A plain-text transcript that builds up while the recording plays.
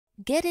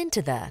Get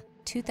into the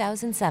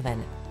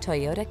 2007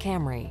 Toyota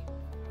Camry.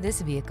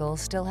 This vehicle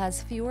still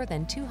has fewer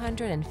than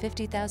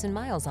 250,000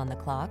 miles on the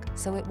clock,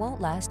 so it won't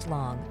last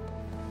long.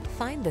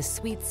 Find the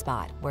sweet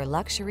spot where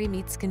luxury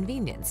meets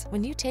convenience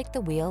when you take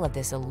the wheel of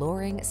this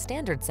alluring,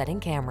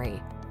 standard-setting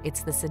Camry.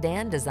 It's the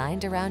sedan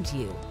designed around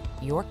you,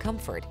 your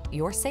comfort,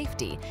 your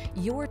safety,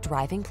 your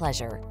driving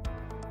pleasure.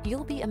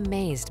 You'll be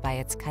amazed by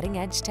its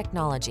cutting-edge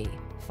technology,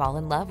 fall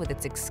in love with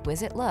its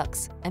exquisite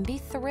looks, and be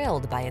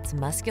thrilled by its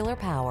muscular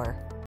power.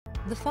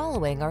 The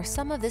following are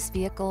some of this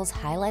vehicle's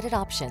highlighted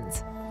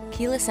options: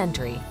 keyless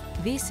entry,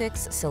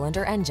 V6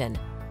 cylinder engine,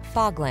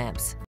 fog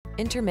lamps,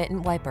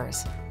 intermittent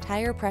wipers,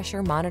 tire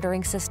pressure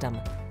monitoring system,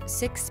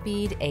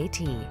 6-speed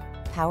AT,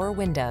 power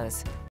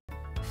windows.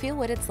 Feel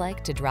what it's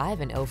like to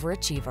drive an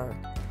overachiever.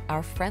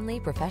 Our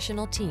friendly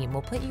professional team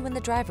will put you in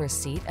the driver's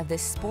seat of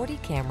this sporty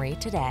Camry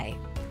today.